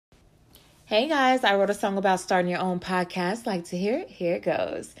Hey guys, I wrote a song about starting your own podcast. Like to hear it? Here it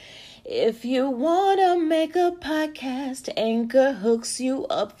goes. If you want to make a podcast, Anchor hooks you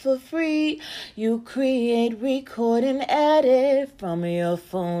up for free. You create, record, and edit from your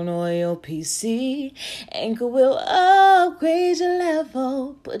phone or your PC. Anchor will upgrade your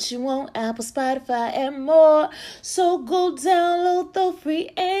level, put you on Apple, Spotify, and more. So go download the free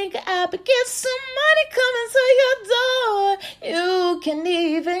Anchor app and get some money coming to your door. You can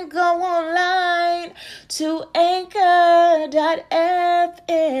even go online to anchor.fm.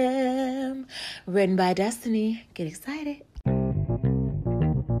 Written by Destiny. Get excited.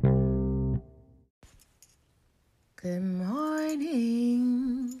 Good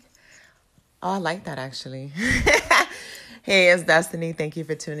morning. Oh, I like that actually. Hey, it's Destiny. Thank you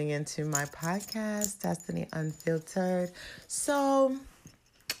for tuning into my podcast, Destiny Unfiltered. So,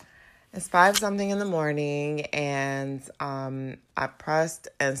 it's 5-something in the morning and I pressed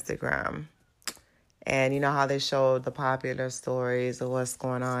Instagram. And you know how they showed the popular stories of what's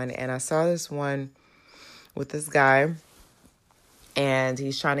going on. And I saw this one with this guy. And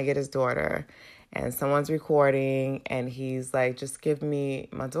he's trying to get his daughter. And someone's recording. And he's like, just give me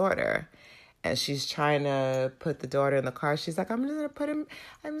my daughter. And she's trying to put the daughter in the car. She's like, I'm gonna put her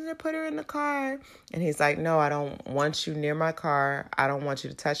in the car. And he's like, no, I don't want you near my car. I don't want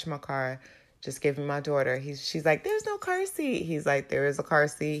you to touch my car. Just give me my daughter. She's like, there's no car seat. He's like, there is a car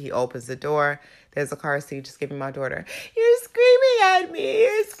seat. He opens the door. There's a car seat. Just give me my daughter. You're screaming at me.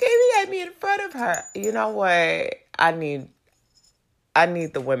 You're screaming at me in front of her. You know what? I need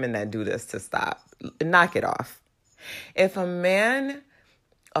the women that do this to stop. Knock it off. If a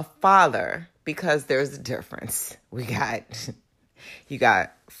father, because there's a difference. You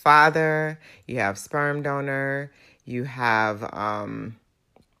got father, you have sperm donor, you have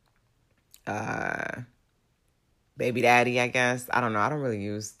baby daddy, I guess. I don't know. I don't really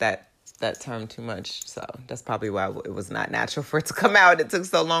use that term too much. So that's probably why it was not natural for it to come out. It took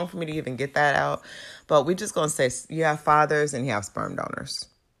so long for me to even get that out. But we're just going to say you have fathers and you have sperm donors.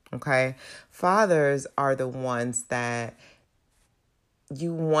 Okay. Fathers are the ones that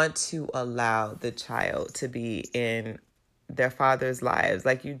you want to allow the child to be in their father's lives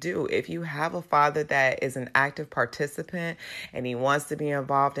like you do. If you have a father that is an active participant and he wants to be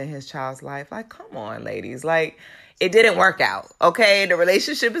involved in his child's life, like, come on, ladies. Like, it didn't work out, okay? The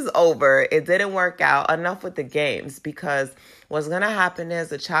relationship is over. It didn't work out. Enough with the games, because what's going to happen is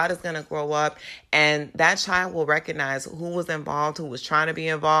the child is going to grow up and that child will recognize who was involved, who was trying to be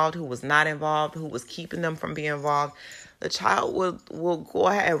involved, who was not involved, who was keeping them from being involved. The child will go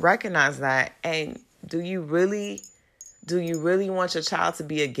ahead and recognize that. And do you really want your child to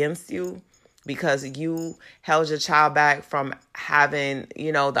be against you because you held your child back from having,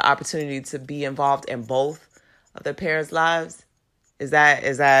 the opportunity to be involved in both of their parents' lives? Is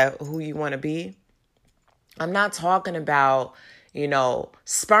that who you want to be? I'm not talking about,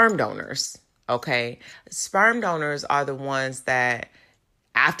 sperm donors, okay? Sperm donors are the ones that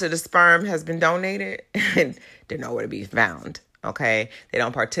after the sperm has been donated, they're nowhere to be found. Okay. They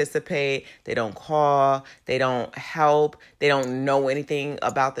don't participate. They don't call. They don't help. They don't know anything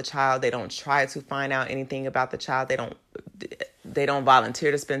about the child. They don't try to find out anything about the child. They don't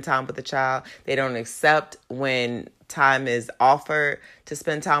volunteer to spend time with the child. They don't accept when time is offered to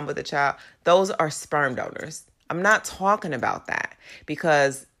spend time with the child. Those are sperm donors. I'm not talking about that,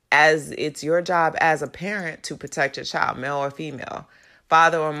 because as it's your job as a parent to protect your child, male or female,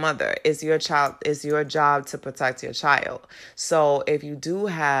 father or mother, it's your job to protect your child. So if you do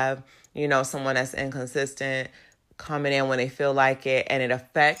have, someone that's inconsistent coming in when they feel like it and it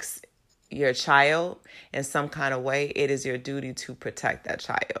affects your child in some kind of way, it is your duty to protect that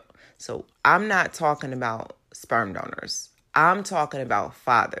child. So I'm not talking about sperm donors. I'm talking about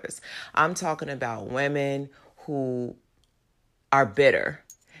fathers. I'm talking about women who are bitter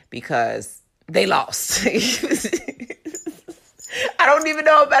because they lost. I don't even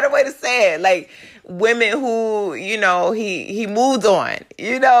know a better way to say it. Like, women who, he moved on, like,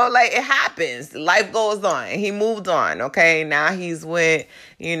 it happens. Life goes on. He moved on. Okay. Now he's with,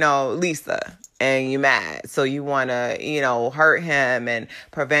 Lisa, and you mad. So you want to, hurt him and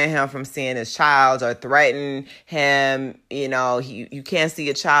prevent him from seeing his child, or threaten him. You can't see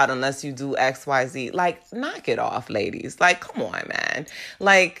a child unless you do X, Y, Z. Like, knock it off, ladies. Like, come on, man.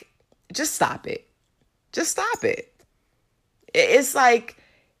 Like, just stop it. Just stop it. It's like,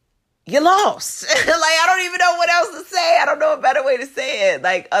 you lost. Like, I don't even know what else to say. I don't know a better way to say it.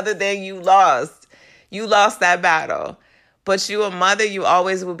 Like, other than you lost. You lost that battle. But you a mother, you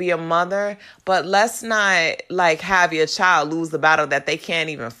always will be a mother. But let's not, like, have your child lose the battle that they can't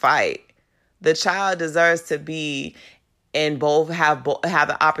even fight. The child deserves to be and both have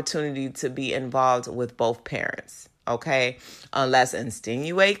the opportunity to be involved with both parents. Okay, unless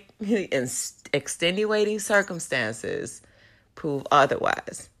extenuating circumstances prove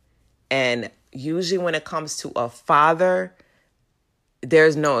otherwise. And usually when it comes to a father,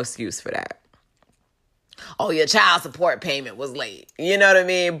 there's no excuse for that. Oh, your child support payment was late. You know what I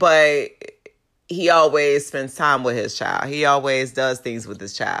mean? But he always spends time with his child. He always does things with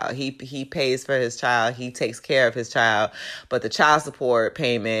his child. He pays for his child. He takes care of his child. But the child support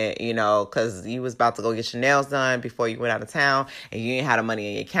payment, because you was about to go get your nails done before you went out of town and you didn't have the money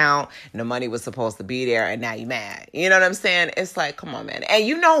in your account and the money was supposed to be there and now you mad. You know what I'm saying? It's like, come on, man. And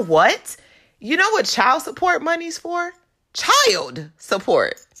you know what? You know what child support money's for? Child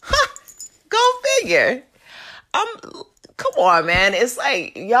support. Go figure. Come on, man. It's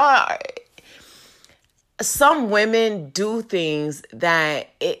like, y'all... Some women do things that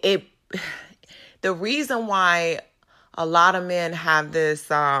the reason why a lot of men have this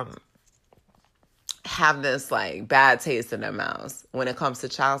like bad taste in their mouths when it comes to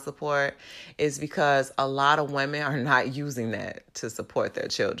child support is because a lot of women are not using that to support their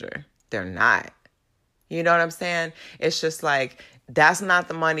children. They're not. You know what I'm saying? It's just like, that's not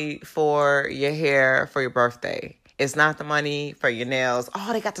the money for your hair for your birthday. It's not the money for your nails.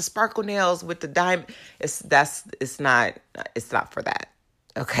 Oh, they got the sparkle nails with the diamond. It's not for that.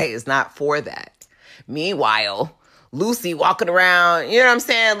 Okay, it's not for that. Meanwhile, Lucy walking around, you know what I'm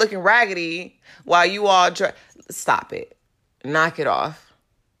saying, looking raggedy while you all stop it. Knock it off.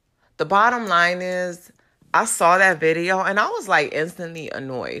 The bottom line is, I saw that video and I was like instantly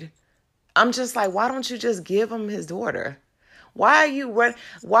annoyed. I'm just like, why don't you just give him his daughter? Why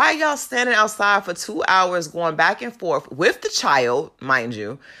are y'all standing outside for 2 hours going back and forth with the child, mind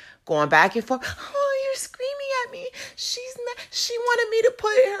you, going back and forth? Oh, you're screaming at me. She wanted me to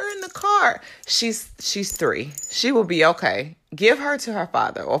put her in the car. She's 3. She will be okay. Give her to her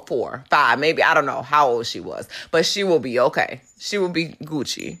father, or 4, 5, maybe. I don't know how old she was, but she will be okay. She will be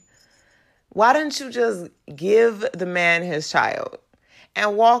Gucci. Why didn't you just give the man his child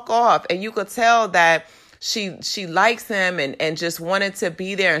and walk off? And you could tell that she likes him and just wanted to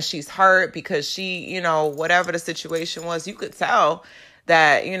be there, and she's hurt because she, whatever the situation was, you could tell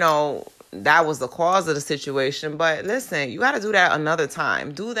that, that was the cause of the situation. But listen, you got to do that another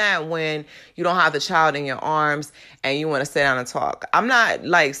time. Do that when you don't have the child in your arms and you want to sit down and talk. I'm not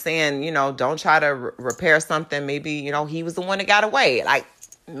like saying, don't try to repair something. Maybe, he was the one that got away. Like,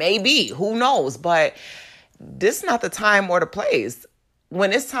 maybe, who knows? But this is not the time or the place.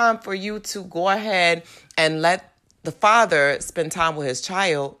 When it's time for you to go ahead and let the father spend time with his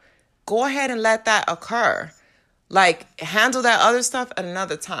child, go ahead and let that occur. Like, handle that other stuff at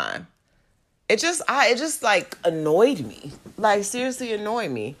another time. It just like annoyed me. Like, seriously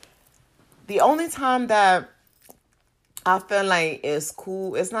annoyed me. The only time that I feel like it's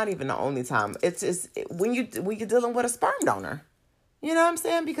cool, it's not even the only time. It's when you're dealing with a sperm donor. You know what I'm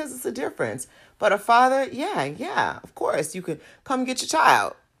saying? Because it's a difference. But a father, yeah, of course. You could come get your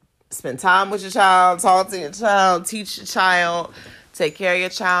child. Spend time with your child, talk to your child, teach your child, take care of your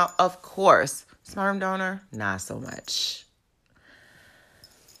child. Of course. Sperm donor, not so much.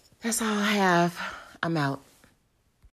 That's all I have. I'm out.